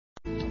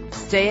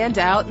Stand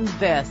out in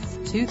this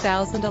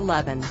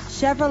 2011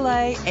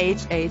 Chevrolet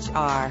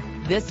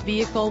HHR. This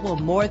vehicle will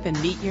more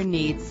than meet your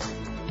needs.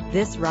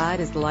 This ride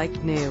is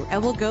like new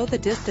and will go the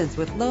distance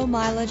with low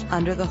mileage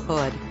under the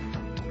hood.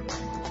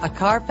 A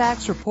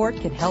Carfax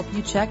report can help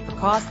you check for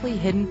costly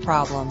hidden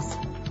problems.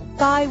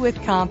 Buy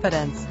with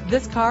confidence.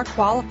 This car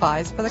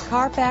qualifies for the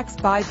Carfax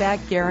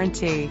buyback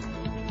guarantee.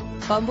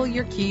 Fumble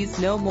your keys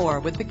no more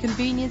with the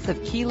convenience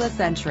of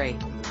keyless entry.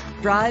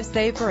 Drive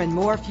safer and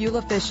more fuel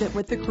efficient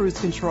with the cruise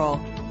control.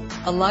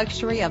 A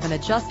luxury of an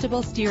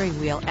adjustable steering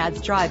wheel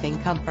adds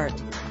driving comfort.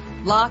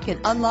 Lock and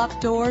unlock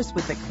doors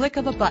with the click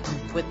of a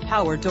button with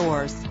power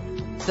doors.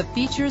 The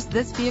features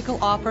this vehicle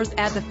offers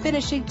add the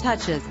finishing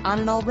touches on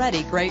an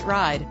already great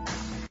ride.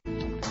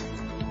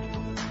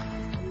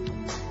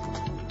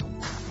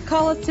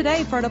 Call us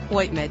today for an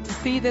appointment to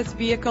see this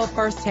vehicle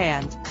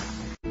firsthand.